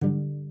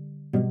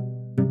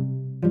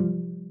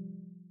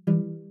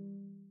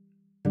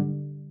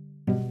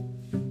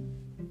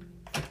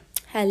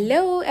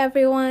Hello,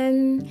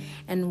 everyone,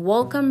 and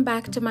welcome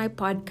back to my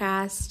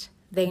podcast,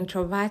 The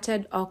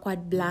Introverted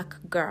Awkward Black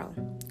Girl.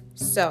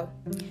 So,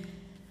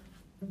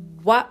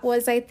 what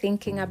was I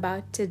thinking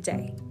about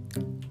today?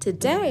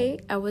 Today,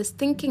 I was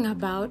thinking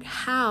about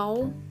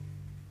how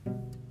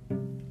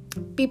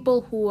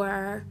people who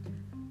are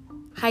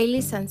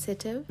highly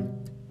sensitive,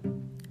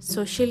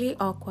 socially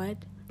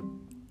awkward,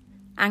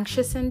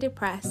 anxious and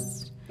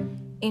depressed,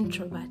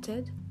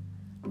 introverted,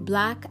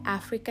 Black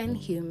African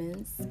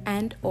humans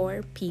and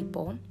or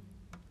people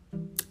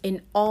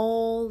in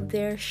all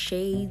their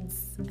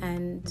shades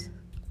and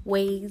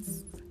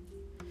ways,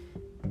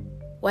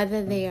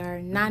 whether they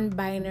are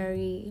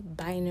non-binary,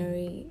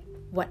 binary,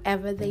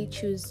 whatever they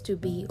choose to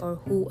be or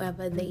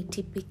whoever they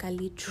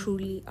typically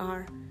truly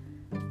are.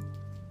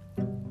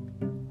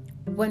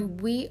 When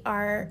we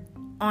are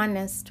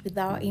honest with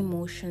our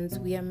emotions,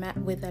 we are met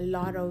with a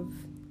lot of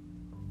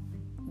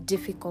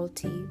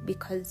difficulty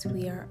because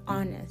we are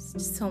honest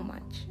so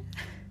much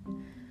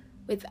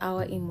with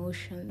our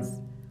emotions.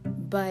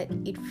 But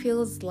it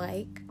feels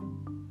like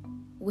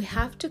we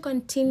have to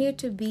continue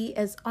to be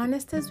as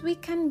honest as we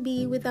can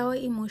be with our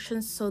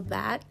emotions so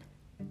that,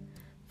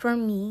 for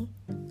me,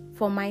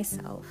 for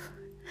myself,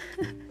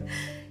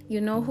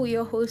 you know who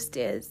your host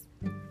is.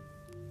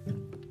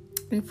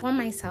 And for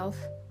myself,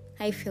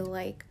 I feel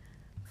like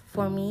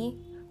for me,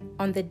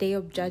 on the day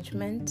of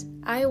judgment,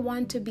 I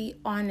want to be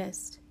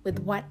honest with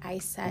what I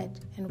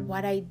said and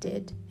what I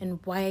did and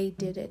why I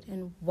did it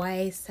and why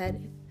I said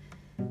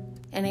it.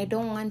 And I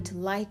don't want to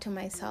lie to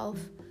myself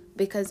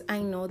because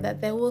I know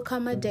that there will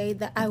come a day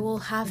that I will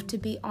have to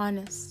be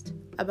honest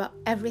about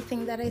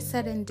everything that I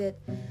said and did,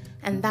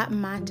 and that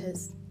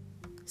matters.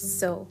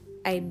 So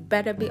I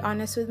better be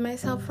honest with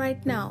myself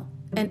right now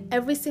and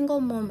every single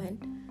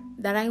moment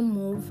that I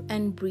move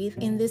and breathe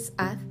in this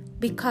earth,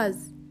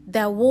 because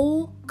there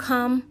will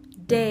come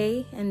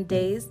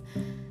days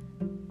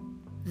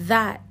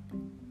that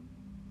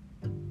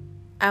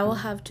I will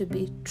have to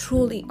be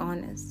truly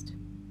honest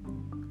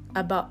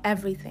about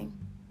everything.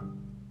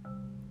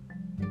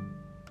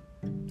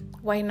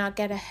 Why not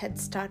get a head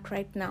start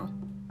right now?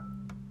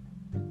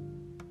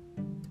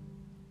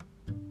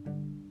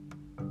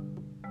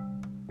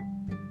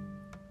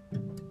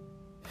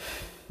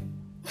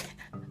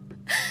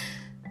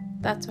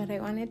 That's what I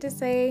wanted to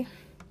say.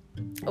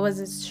 It was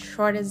as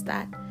short as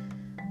that.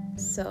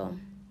 So,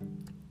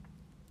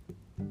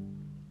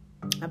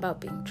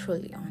 about being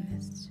truly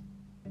honest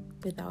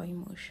with our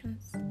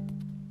emotions.